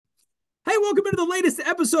Hey, welcome into the latest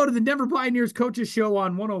episode of the Denver Pioneers Coaches Show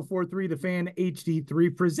on 1043 The Fan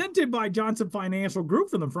HD3, presented by Johnson Financial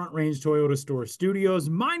Group from the Front Range Toyota Store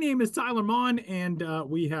Studios. My name is Tyler Maun, and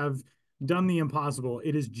we have done the impossible.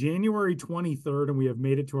 It is January 23rd, and we have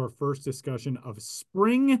made it to our first discussion of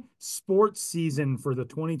spring sports season for the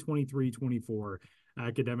 2023-24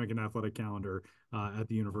 academic and athletic calendar at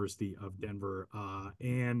the University of Denver.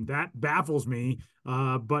 And that baffles me.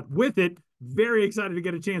 But with it, very excited to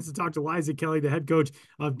get a chance to talk to Liza Kelly, the head coach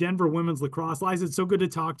of Denver women's lacrosse. Liza, it's so good to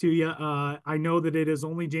talk to you. I know that it is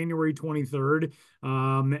only January 23rd,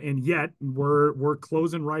 and yet we're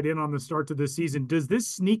closing right in on the start to this season. Does this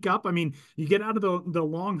sneak up? I mean, you get out of the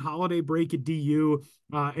long holiday break at DU,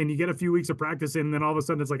 and you get a few weeks of practice in, and then all of a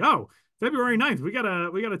sudden it's like, oh, February 9th, we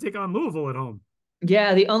gotta take on Louisville at home.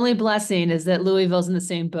 Yeah, the only blessing is that Louisville's in the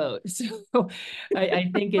same boat. So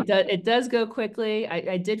I think it does go quickly.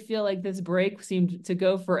 I did feel like this break seemed to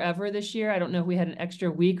go forever this year. I don't know if we had an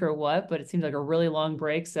extra week or what, but it seemed like a really long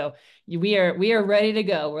break. So we are ready to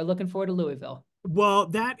go. We're looking forward to Louisville. Well,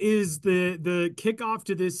 that is the kickoff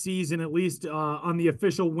to this season, at least on the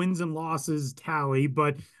official wins and losses tally.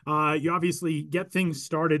 But you obviously get things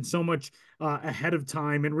started so much ahead of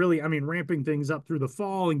time, and really, I mean, ramping things up through the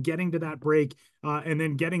fall and getting to that break, and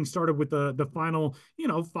then getting started with the final,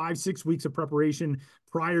 5-6 weeks of preparation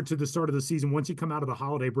prior to the start of the season. Once you come out of the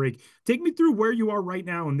holiday break, take me through where you are right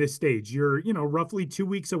now in this stage. You're roughly 2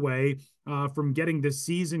 weeks away from getting this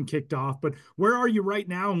season kicked off. But where are you right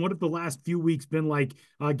now, and what have the last few weeks been like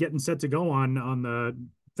getting set to go on the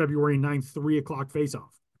February 9th, 3 o'clock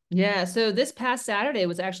face-off? Yeah, so this past Saturday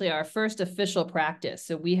was actually our first official practice.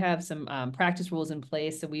 So we have some practice rules in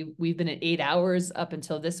place. So we've been at 8 hours up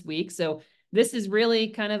until this week. So this is really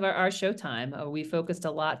kind of our showtime. We focused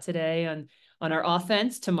a lot today on our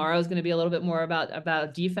offense. Tomorrow is going to be a little bit more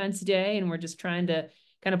about defense day, and we're just trying to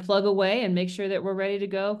kind of plug away and make sure that we're ready to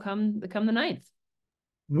go come the ninth.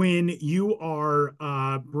 When you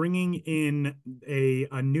are bringing in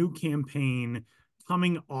a new campaign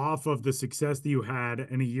coming off of the success that you had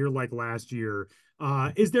in a year like last year,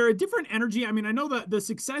 is there a different energy? I mean, I know that the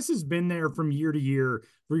success has been there from year to year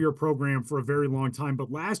for your program for a very long time, but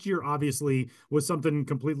last year obviously was something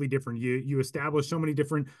completely different. You established so many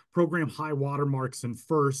different program high watermarks and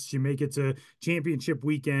firsts. You make it to championship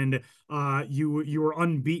weekend. You were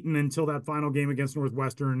unbeaten until that final game against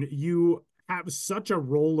Northwestern. You have such a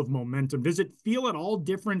role of momentum. Does it feel at all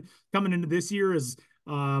different coming into this year as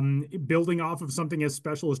building off of something as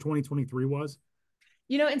special as 2023 was?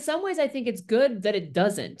 In some ways, I think it's good that it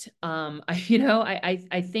doesn't. I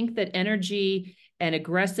think that energy and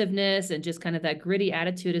aggressiveness and just kind of that gritty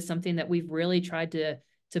attitude is something that we've really tried to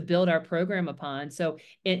build our program upon. So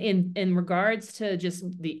in regards to just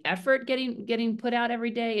the effort getting put out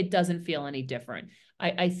every day, it doesn't feel any different.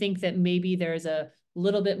 I think that maybe there's a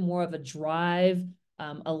little bit more of a drive,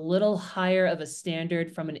 a little higher of a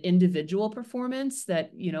standard from an individual performance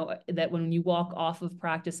that when you walk off of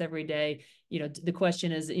practice every day, the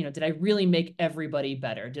question is, did I really make everybody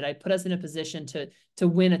better? Did I put us in a position to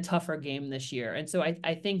win a tougher game this year? And so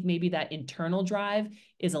I think maybe that internal drive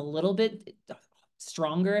is a little bit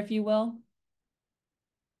stronger, if you will.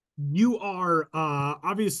 You are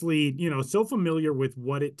obviously, so familiar with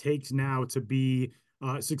what it takes now to be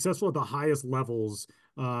successful at the highest levels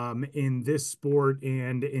in this sport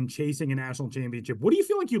and in chasing a national championship. What do you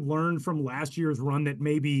feel like you learned from last year's run that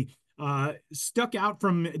maybe stuck out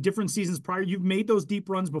from different seasons prior? You've made those deep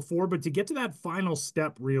runs before, but to get to that final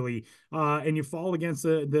step, really, and you fall against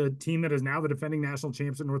the team that is now the defending national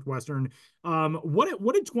champs at Northwestern.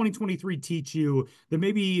 What did 2023 teach you that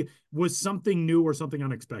maybe was something new or something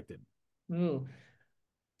unexpected? Ooh,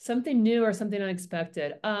 something new or something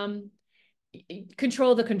unexpected.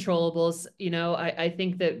 Control the controllables. I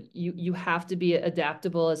think that you have to be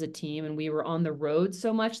adaptable as a team, and we were on the road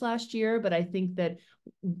so much last year, but I think that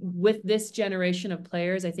with this generation of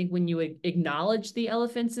players, I think when you acknowledge the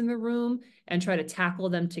elephants in the room and try to tackle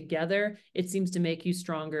them together, it seems to make you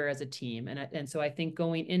stronger as a team. And so I think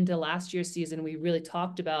going into last year's season, we really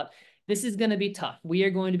talked about this is going to be tough. We are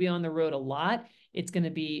going to be on the road a lot. It's going to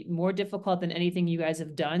be more difficult than anything you guys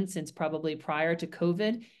have done since probably prior to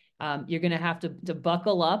COVID. You're going to have to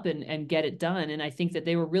buckle up and get it done. And I think that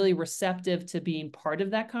they were really receptive to being part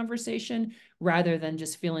of that conversation rather than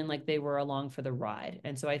just feeling like they were along for the ride.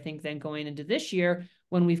 And so I think then going into this year,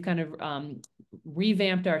 when we've kind of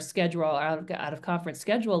revamped our schedule, out of conference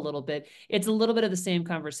schedule a little bit, it's a little bit of the same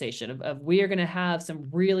conversation of we are going to have some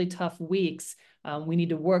really tough weeks. We need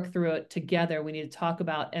to work through it together. We need to talk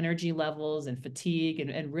about energy levels and fatigue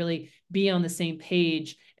and really be on the same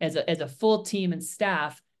page as a full team and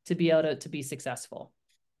staff to be able to be successful.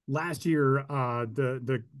 last year,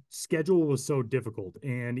 the schedule was so difficult,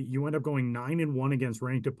 and you end up going 9-1 against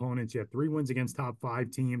ranked opponents. You had 3 wins against top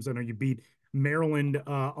five teams. I know you beat Maryland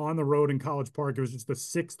on the road in College Park. It was just the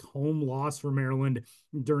sixth home loss for Maryland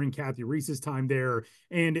during Kathy Reese's time there.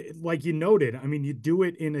 And like you noted, I mean, you do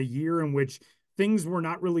it in a year in which things were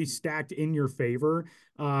not really stacked in your favor,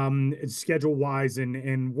 schedule wise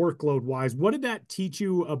and workload wise. What did that teach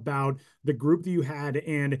you about the group that you had,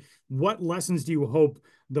 and what lessons do you hope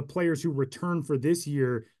the players who return for this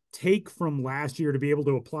year take from last year to be able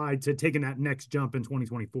to apply to taking that next jump in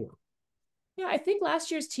 2024? Yeah, I think last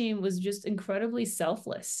year's team was just incredibly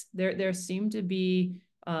selfless. There seemed to be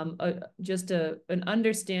an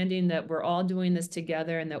understanding that we're all doing this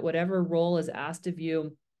together, and that whatever role is asked of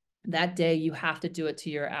you that day, you have to do it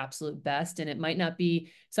to your absolute best. And it might not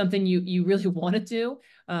be something you really want to do.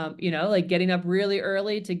 Like getting up really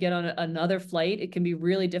early to get on another flight, it can be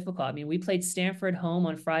really difficult. I mean, we played Stanford home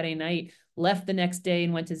on Friday night, left the next day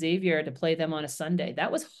and went to Xavier to play them on a Sunday.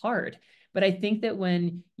 That was hard. But I think that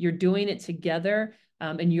when you're doing it together,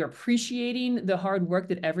 and you're appreciating the hard work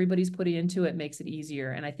that everybody's putting into it, makes it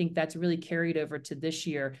easier. And I think that's really carried over to this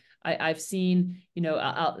year. I've seen,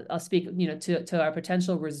 I'll speak, to our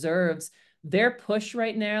potential reserves. Their push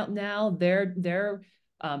right now, their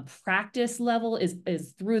practice level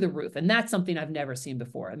is through the roof, and that's something I've never seen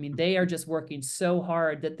before. I mean, they are just working so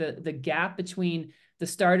hard that the gap between the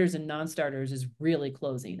starters and non-starters is really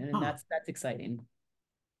closing, and Huh. that's exciting.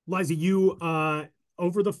 Liza, you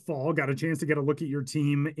over the fall got a chance to get a look at your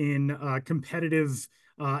team in competitive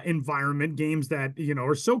environment, games that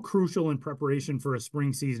are so crucial in preparation for a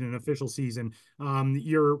spring season and official season.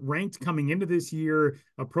 You're ranked coming into this year,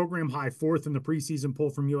 a program high fourth in the preseason poll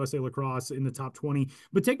from USA Lacrosse in the top 20.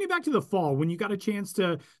 But take me back to the fall when you got a chance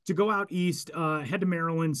to go out east, head to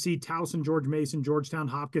Maryland, see Towson, George Mason, Georgetown,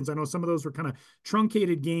 Hopkins. I know some of those were kind of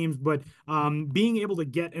truncated games, but being able to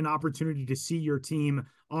get an opportunity to see your team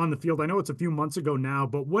on the field. I know it's a few months ago now,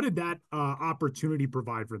 but what did that opportunity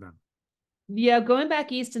provide for them? Yeah, going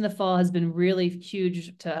back east in the fall has been really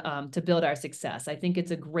huge to build our success. I think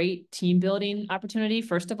it's a great team building opportunity.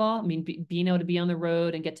 First of all, I mean, being able to be on the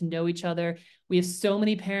road and get to know each other. We have so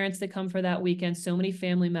many parents that come for that weekend, so many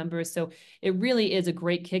family members. So it really is a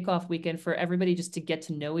great kickoff weekend for everybody just to get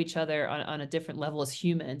to know each other on a different level as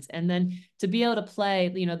humans. And then to be able to play,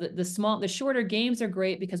 the shorter games are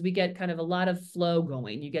great because we get kind of a lot of flow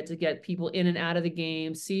going. You get to get people in and out of the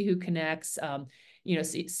game, see who connects.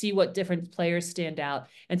 See what different players stand out.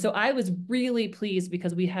 And so I was really pleased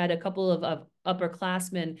because we had a couple of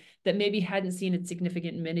upperclassmen that maybe hadn't seen it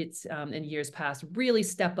significant minutes in years past really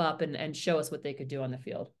step up and show us what they could do on the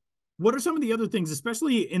field. What are some of the other things,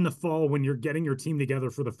 especially in the fall when you're getting your team together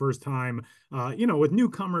for the first time, with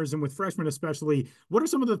newcomers and with freshmen especially, what are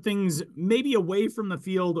some of the things maybe away from the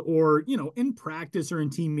field or, in practice or in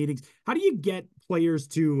team meetings? How do you get players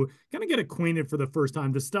to kind of get acquainted for the first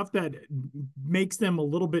time? The stuff that makes them a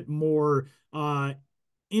little bit more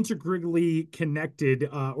intricately connected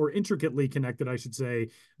or intricately connected, I should say,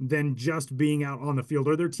 than just being out on the field.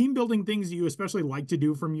 Are there team building things that you especially like to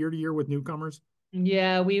do from year to year with newcomers?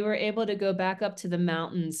 Yeah, we were able to go back up to the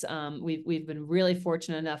mountains. We've been really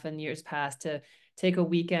fortunate enough in years past to take a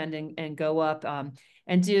weekend and go up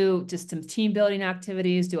and do just some team building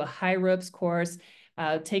activities, do a high ropes course,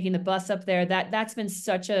 taking the bus up there. That's been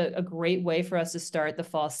such a great way for us to start the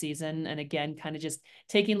fall season. And again, kind of just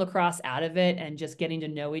taking lacrosse out of it and just getting to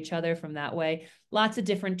know each other from that way. Lots of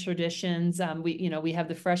different traditions. We have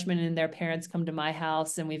the freshmen and their parents come to my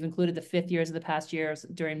house, and we've included the fifth years of the past years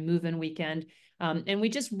during move-in weekend. And we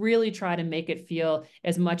just really try to make it feel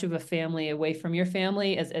as much of a family away from your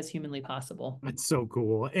family as humanly possible. That's so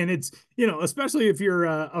cool. And it's, especially if you're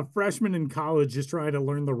a freshman in college, just trying to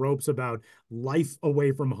learn the ropes about life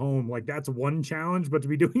away from home. Like that's one challenge, but to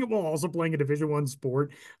be doing it while also playing a Division I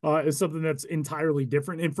sport is something that's entirely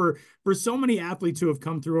different. And for so many athletes who have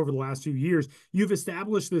come through over the last few years, you've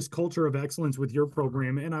established this culture of excellence with your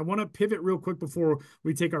program. And I want to pivot real quick before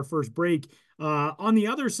we take our first break. On the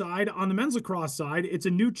other side, on the men's lacrosse side, it's a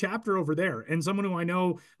new chapter over there. And someone who I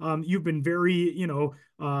know you've been very,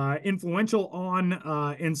 influential on,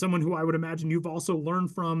 and someone who I would imagine you've also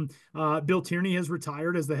learned from. Bill Tierney has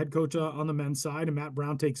retired as the head coach on the men's side, and Matt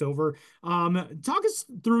Brown takes over. Talk us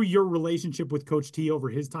through your relationship with Coach T over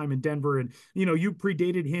his time in Denver. And, you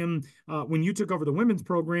predated him when you took over the women's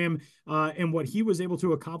program and what he was able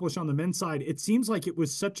to accomplish on the men's side. It seems like it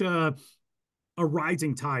was such a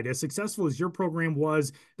rising tide. As successful as your program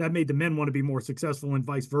was, that made the men want to be more successful and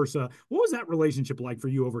vice versa. What was that relationship like for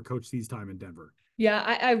you over Coach T's time in Denver? Yeah,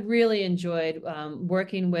 I really enjoyed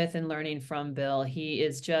working with and learning from Bill. He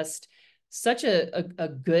is just such a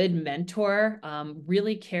good mentor,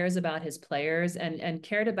 really cares about his players and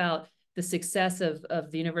cared about the success of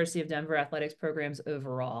the University of Denver athletics programs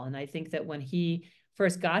overall. And I think that when he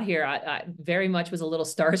first got here, I very much was a little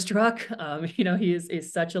starstruck. He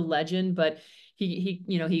is such a legend, but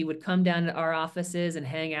he would come down to our offices and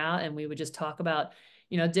hang out, and we would just talk about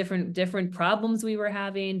different problems we were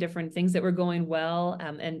having, different things that were going well,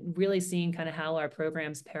 and really seeing kind of how our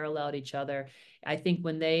programs paralleled each other. I think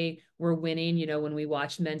when they were winning, when we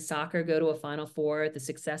watched men's soccer go to a Final Four, the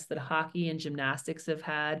success that hockey and gymnastics have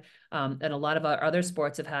had, and a lot of our other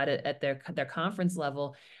sports have had at their conference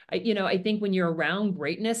level, I think when you're around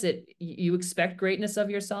greatness, you expect greatness of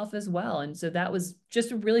yourself as well. And so that was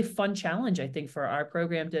just a really fun challenge, I think, for our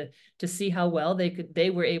program to see how well they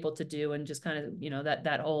were able to do, and just kind of,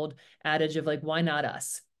 that old adage of like, why not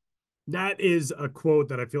us? That is a quote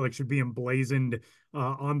that I feel like should be emblazoned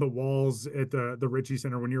on the walls at the Ritchie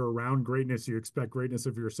Center. When you're around greatness, you expect greatness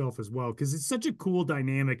of yourself as well, because it's such a cool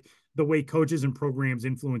dynamic, the way coaches and programs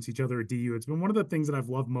influence each other at DU. It's been one of the things that I've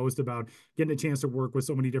loved most about getting a chance to work with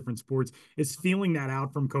so many different sports, is feeling that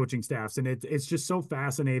out from coaching staffs. And it's just so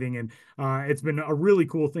fascinating. And it's been a really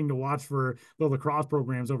cool thing to watch for the lacrosse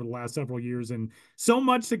programs over the last several years, and so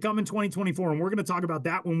much to come in 2024. And we're going to talk about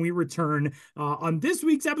that when we return on this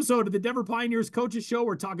week's episode of the Denver Pioneers Coaches Show.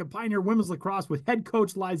 We're talking Pioneer women's lacrosse with head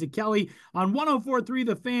coach Liza Kelly on 104.3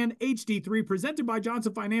 The Fan HD3, presented by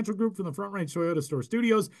Johnson Financial Group from the Front Range Toyota Store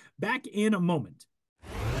Studios. Back in a moment.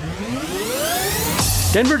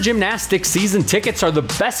 Denver Gymnastics season tickets are the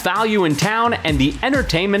best value in town, and the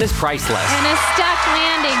entertainment is priceless. And a stuck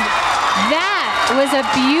landing. That was a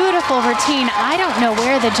beautiful routine. I don't know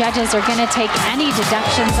where the judges are going to take any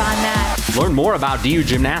deductions on that. Learn more about DU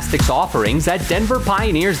Gymnastics offerings at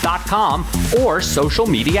denverpioneers.com or social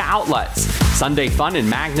media outlets. Sunday fun in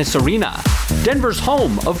Magnus Arena, Denver's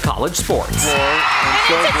home of college sports. And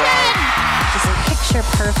it's a 10! Just picture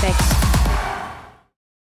perfect.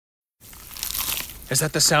 Is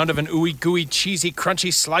that the sound of an ooey gooey cheesy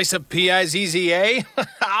crunchy slice of P-I-Z-Z-A?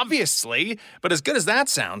 Obviously, but as good as that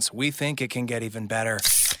sounds, we think it can get even better.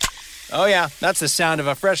 Oh yeah, that's the sound of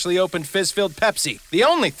a freshly opened fizz-filled Pepsi. The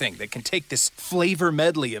only thing that can take this flavor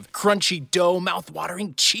medley of crunchy dough,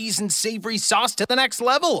 mouth-watering cheese, and savory sauce to the next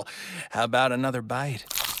level. How about another bite?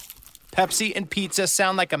 Pepsi and pizza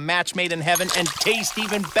sound like a match made in heaven and taste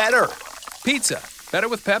even better. Pizza, better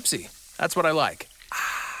with Pepsi. That's what I like.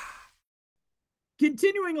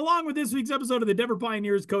 Continuing along with this week's episode of the Denver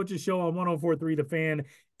Pioneers Coaches Show on 104.3 The Fan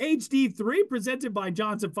HD3, presented by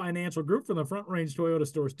Johnson Financial Group from the Front Range Toyota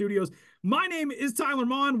Store Studios. My name is Tyler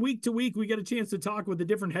Maun. Week to week, we get a chance to talk with the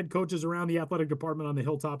different head coaches around the athletic department on the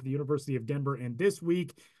hilltop of the University of Denver. And this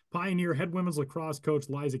week, Pioneer head women's lacrosse coach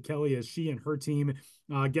Liza Kelly, as she and her team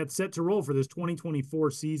get set to roll for this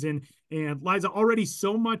 2024 season. And Liza, already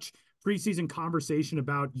so much preseason conversation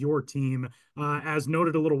about your team. As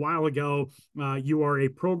noted a little while ago, you are a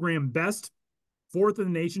program best, fourth in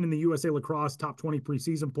the nation in the USA Lacrosse Top 20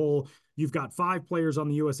 preseason poll. You've got 5 players on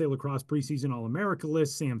the USA Lacrosse preseason All-America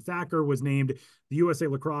list. Sam Thacker was named the USA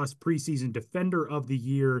Lacrosse preseason Defender of the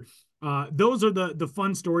Year. Those are the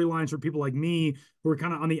fun storylines for people like me who are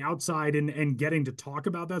kind of on the outside and getting to talk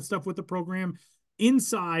about that stuff with the program.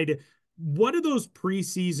 Inside, what do those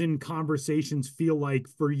preseason conversations feel like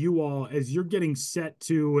for you all as you're getting set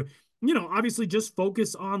to, obviously just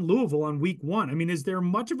focus on Louisville on week 1? I mean, is there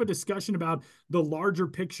much of a discussion about the larger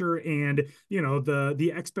picture and,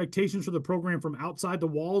 the expectations for the program from outside the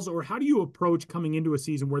walls, or how do you approach coming into a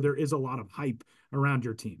season where there is a lot of hype around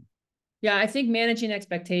your team? Yeah, I think managing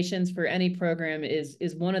expectations for any program is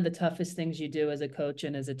one of the toughest things you do as a coach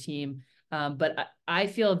and as a team. But I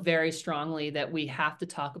feel very strongly that we have to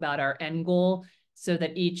talk about our end goal so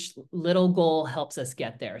that each little goal helps us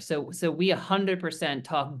get there. So we 100%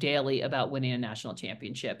 talk daily about winning a national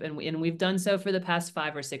championship, and we've done so for the past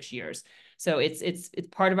 5 or 6 years. So it's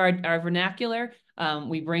part of our vernacular.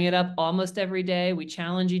 We bring it up almost every day. We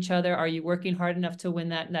challenge each other. Are you working hard enough to win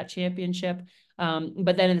that championship?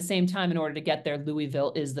 But then at the same time, in order to get there,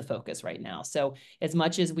 Louisville is the focus right now. So as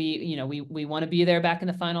much as we want to be there back in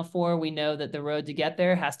the Final Four, we know that the road to get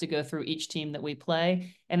there has to go through each team that we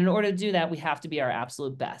play. And in order to do that, we have to be our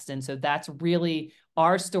absolute best. And so that's really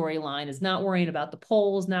our storyline, is not worrying about the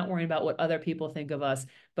polls, not worrying about what other people think of us,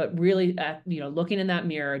 but really, looking in that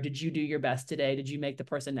mirror. Did you do your best today? Did you make the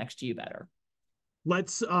person next to you better?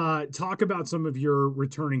 Let's talk about some of your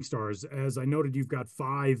returning stars. As I noted, you've got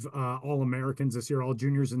 5 All-Americans this year, all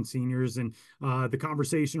juniors and seniors. And the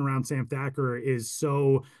conversation around Sam Thacker is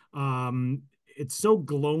so it's so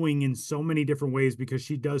glowing in so many different ways because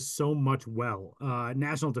she does so much well.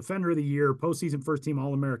 National Defender of the Year, postseason first team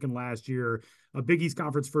All-American last year, a Big East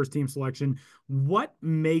Conference first team selection. What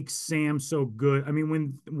makes Sam so good? I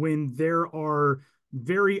mean, when there are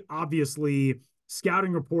very obviously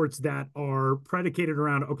scouting reports that are predicated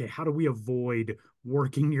around, okay, how do we avoid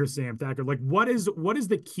working near Sam Thacker? Like, what is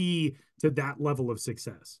the key to that level of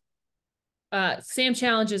success? Sam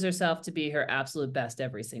challenges herself to be her absolute best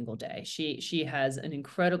every single day. She has an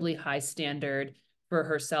incredibly high standard for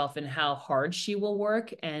herself and how hard she will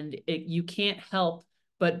work, and you can't help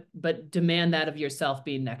but demand that of yourself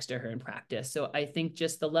being next to her in practice. So I think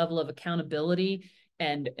just the level of accountability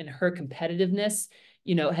and her competitiveness,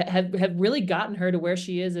 have really gotten her to where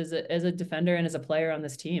she is as a defender and as a player on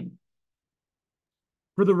this team.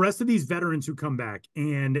 For the rest of these veterans who come back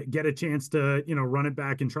and get a chance to, run it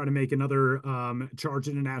back and try to make another charge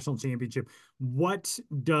in a national championship, what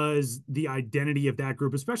does the identity of that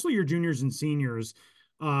group, especially your juniors and seniors,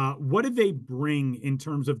 what do they bring in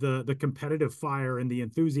terms of the competitive fire and the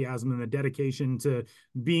enthusiasm and the dedication to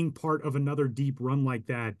being part of another deep run like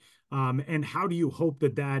that? And how do you hope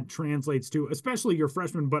that translates to, especially your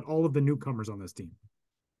freshmen, but all of the newcomers on this team?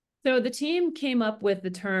 So the team came up with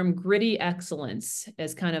the term gritty excellence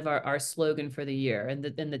as kind of our slogan for the year. And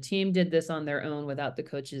the team did this on their own without the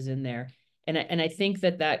coaches in there. And I think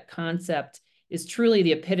that concept is truly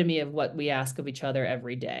the epitome of what we ask of each other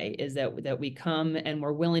every day, is that we come and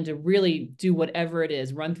we're willing to really do whatever it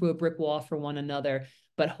is, run through a brick wall for one another,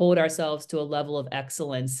 but hold ourselves to a level of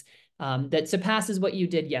excellence that surpasses what you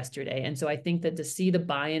did yesterday. And so I think that to see the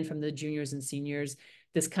buy-in from the juniors and seniors,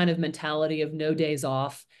 this kind of mentality of no days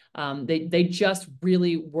off. They just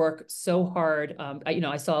really work so hard.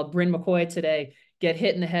 I saw Bryn McCoy today get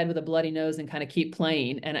hit in the head with a bloody nose and kind of keep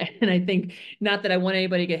playing. And I think, not that I want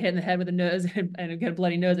anybody to get hit in the head with a nose and get a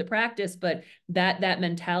bloody nose at practice, but that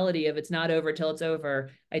mentality of it's not over till it's over,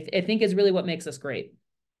 I think is really what makes us great.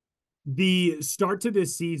 The start to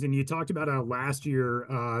this season, you talked about how last year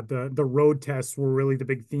the road tests were really the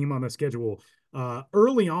big theme on the schedule.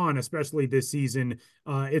 Early on, especially this season,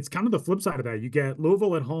 it's kind of the flip side of that. You get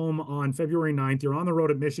Louisville at home on February 9th. You're on the road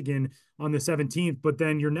at Michigan on the 17th, but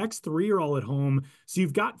then your next three are all at home. So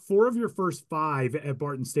you've got 4 of your first 5 at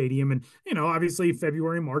Barton Stadium. And, obviously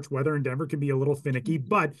February, March weather in Denver can be a little finicky,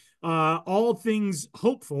 but all things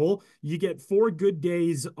hopeful, you get 4 good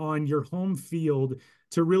days on your home field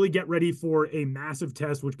to really get ready for a massive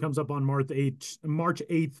test, which comes up on March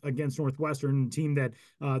 8th against Northwestern, team that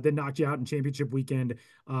knocked you out in championship weekend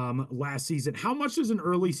last season. How much does an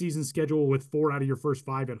early season schedule with 4 out of your first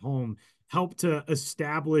 5 at home help to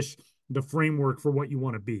establish the framework for what you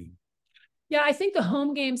want to be? Yeah, I think the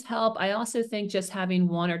home games help. I also think just having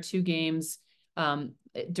 1 or 2 games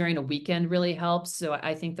during a weekend really helps. So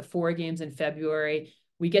I think the 4 games in February,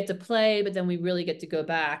 we get to play, but then we really get to go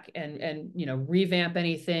back and revamp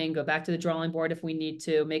anything, go back to the drawing board if we need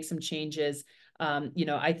to, make some changes.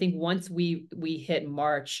 I think once we hit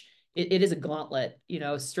March, it is a gauntlet,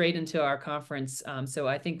 straight into our conference. So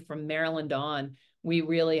I think from Maryland on, we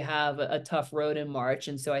really have a tough road in March.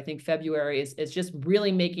 And so I think February is just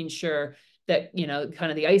really making sure that,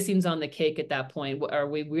 kind of the icing's on the cake at that point. Are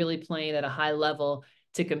we really playing at a high level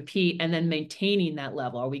to compete, and then maintaining that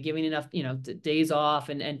level? Are we giving enough, days off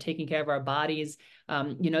and taking care of our bodies?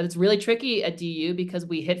 It's really tricky at DU because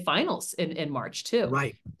we hit finals in March too.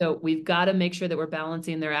 Right. So we've got to make sure that we're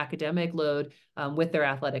balancing their academic load with their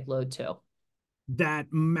athletic load too.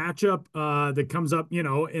 That matchup that comes up, in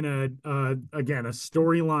a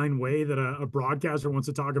storyline way that a broadcaster wants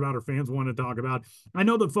to talk about or fans want to talk about. I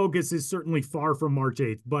know the focus is certainly far from March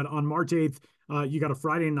 8th, but on March 8th, you got a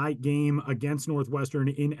Friday night game against Northwestern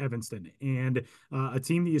in Evanston, and a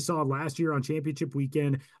team that you saw last year on championship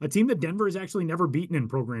weekend, a team that Denver has actually never beaten in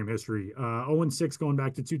program history, 0-6 going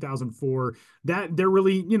back to 2004. That they're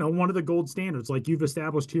really, one of the gold standards like you've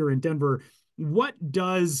established here in Denver. What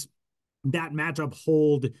does that matchup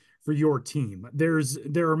hold for your team? There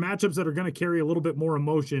are matchups that are going to carry a little bit more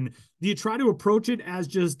emotion. Do you try to approach it as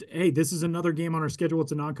just, hey, this is another game on our schedule,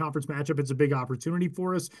 it's a non-conference matchup, it's a big opportunity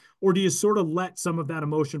for us? Or do you sort of let some of that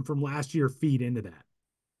emotion from last year feed into that?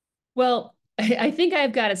 Well, I think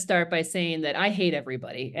I've got to start by saying that I hate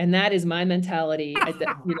everybody, and that is my mentality. As soon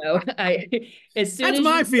that's as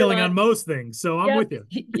my feeling on most things, so I'm with you.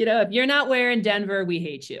 If you're not wearing Denver, we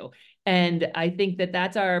hate you. And I think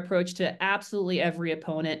that's our approach to absolutely every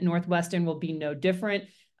opponent. Northwestern will be no different.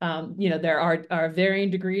 There are varying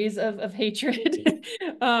degrees of hatred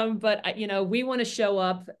But we want to show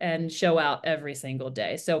up and show out every single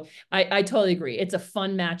day. So I totally agree. It's a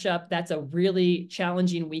fun matchup. That's a really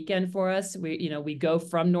challenging weekend for us. We go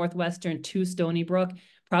from Northwestern to Stony Brook,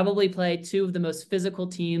 probably play two of the most physical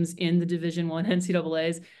teams in the Division I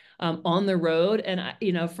NCAAs on the road.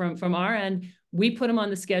 And from our end, we put them on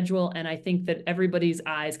the schedule, and I think that everybody's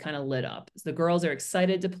eyes kind of lit up. The girls are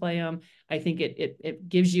excited to play them. I think it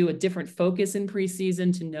gives you a different focus in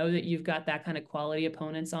preseason to know that you've got that kind of quality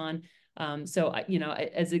opponents on. We're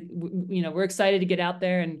excited to get out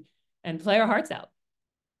there and play our hearts out.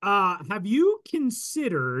 Have you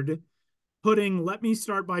considered putting, let me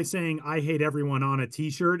start by saying I hate everyone on a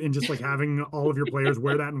t-shirt and just like having all of your players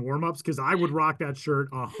wear that in warmups? Because I would rock that shirt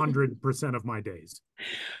 100% of my days.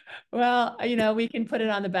 Well, we can put it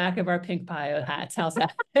on the back of our pink pie hats. How's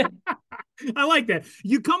that? I like that.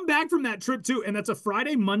 You come back from that trip too, and that's a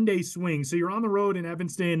Friday, Monday swing. So you're on the road in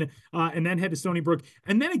Evanston and then head to Stony Brook.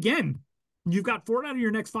 And then again, you've got 4 out of your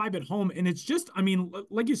next 5 at home. And it's just, I mean,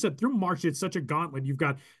 like you said, through March, it's such a gauntlet. You've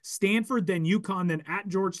got Stanford, then UConn, then at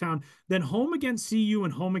Georgetown, then home against CU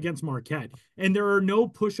and home against Marquette. And there are no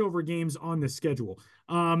pushover games on the schedule.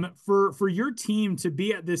 For your team to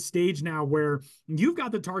be at this stage now where you've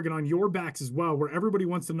got the target on your backs as well, where everybody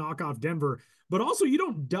wants to knock off Denver, but also you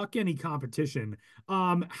don't duck any competition.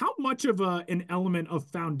 How much of an element of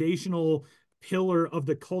foundational pillar of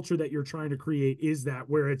the culture that you're trying to create is that,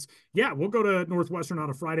 where it's, yeah, we'll go to Northwestern on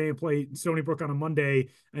a Friday and play Stony Brook on a Monday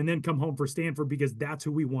and then come home for Stanford because that's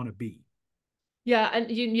who we want to be? Yeah,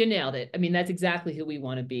 and you nailed it. I mean, that's exactly who we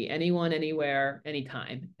want to be. Anyone, anywhere,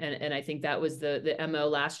 anytime. And I think that was the MO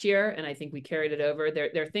last year, and I think we carried it over.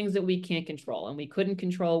 There are things that we can't control, and we couldn't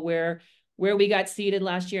control where we got seeded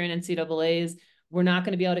last year in NCAAs. We're not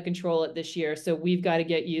going to be able to control it this year. So we've got to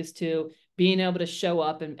get used to being able to show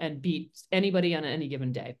up and beat anybody on any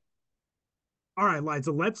given day. All right,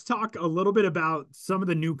 Liza, let's talk a little bit about some of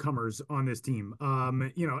the newcomers on this team.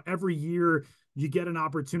 Every year you get an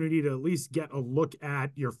opportunity to at least get a look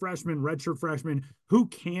at your freshmen, redshirt freshmen, who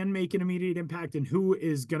can make an immediate impact and who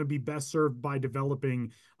is going to be best served by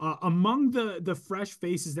developing. Among the fresh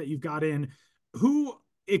faces that you've got in, who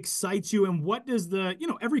excites you, and what does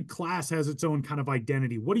every class has its own kind of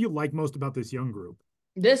identity. What do you like most about this young group?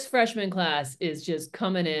 This freshman class is just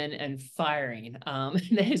coming in and firing.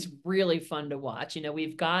 That is really fun to watch.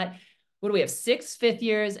 We've got, what do we have? 6 fifth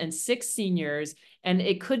years and 6 seniors. And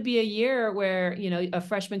it could be a year where, a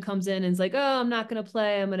freshman comes in and is like, oh, I'm not going to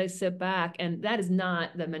play. I'm going to sit back. And that is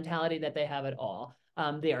not the mentality that they have at all.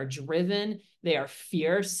 They are driven. They are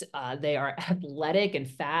fierce. They are athletic and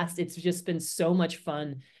fast. It's just been so much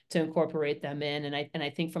fun to incorporate them in. And I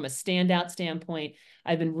think from a standout standpoint,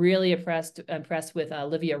 I've been really impressed with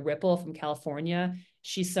Olivia Ripple from California.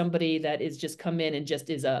 She's somebody that is just come in and just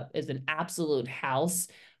is an absolute house.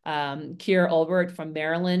 Kiera Ulbert from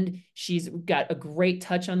Maryland. She's got a great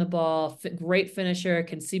touch on the ball, great finisher,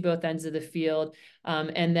 can see both ends of the field.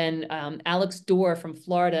 And then Alex Dorr from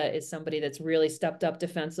Florida is somebody that's really stepped up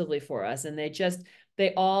defensively for us. And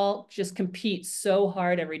they all just compete so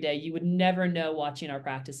hard every day. You would never know watching our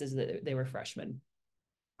practices that they were freshmen.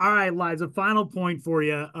 All right, Liza, final point for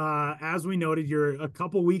you. As we noted, you're a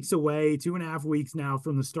couple weeks away, 2.5 weeks now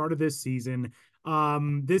from the start of this season.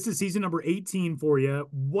 This is season number 18 for you.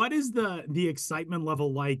 What is the excitement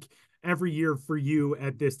level like every year for you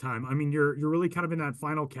at this time? I mean, you're really kind of in that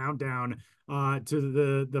final countdown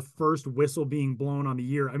to the first whistle being blown on the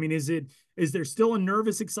year. I mean, is there still a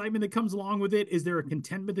nervous excitement that comes along with it? Is there a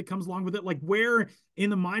contentment that comes along with it? Like, where in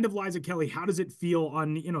the mind of Liza Kelly, how does it feel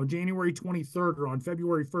on, January 23rd or on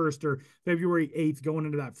February 1st or February 8th going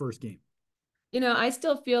into that first game? I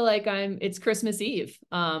still feel like it's Christmas Eve.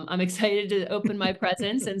 I'm excited to open my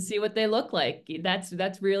presents and see what they look like.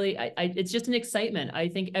 That's really, it's just an excitement. I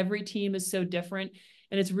think every team is so different,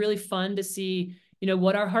 and it's really fun to see,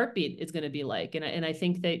 what our heartbeat is going to be like. And I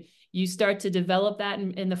think that you start to develop that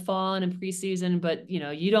in the fall and in preseason, but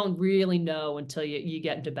you don't really know until you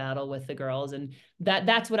get into battle with the girls. And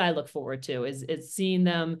that's what I look forward to is seeing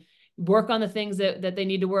them work on the things that they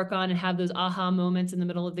need to work on and have those aha moments in the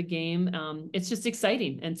middle of the game. It's just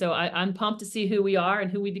exciting. And so I'm pumped to see who we are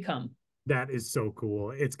and who we become. That is so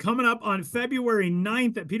cool. It's coming up on February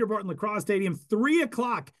 9th at Peter Barton Lacrosse Stadium,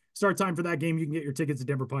 3:00 start time for that game. You can get your tickets at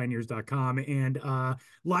denverpioneers.com. And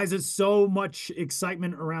Liza, so much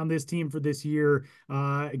excitement around this team for this year.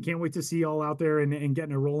 I can't wait to see you all out there and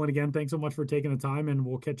getting it rolling again. Thanks so much for taking the time, and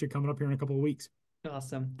we'll catch you coming up here in a couple of weeks.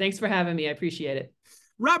 Awesome. Thanks for having me. I appreciate it.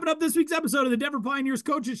 Wrapping up this week's episode of the Denver Pioneers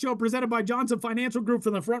Coaches Show, presented by Johnson Financial Group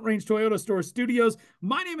from the Front Range Toyota Store Studios.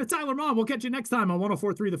 My name is Tyler Maun. We'll catch you next time on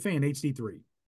 104.3 The Fan HD3.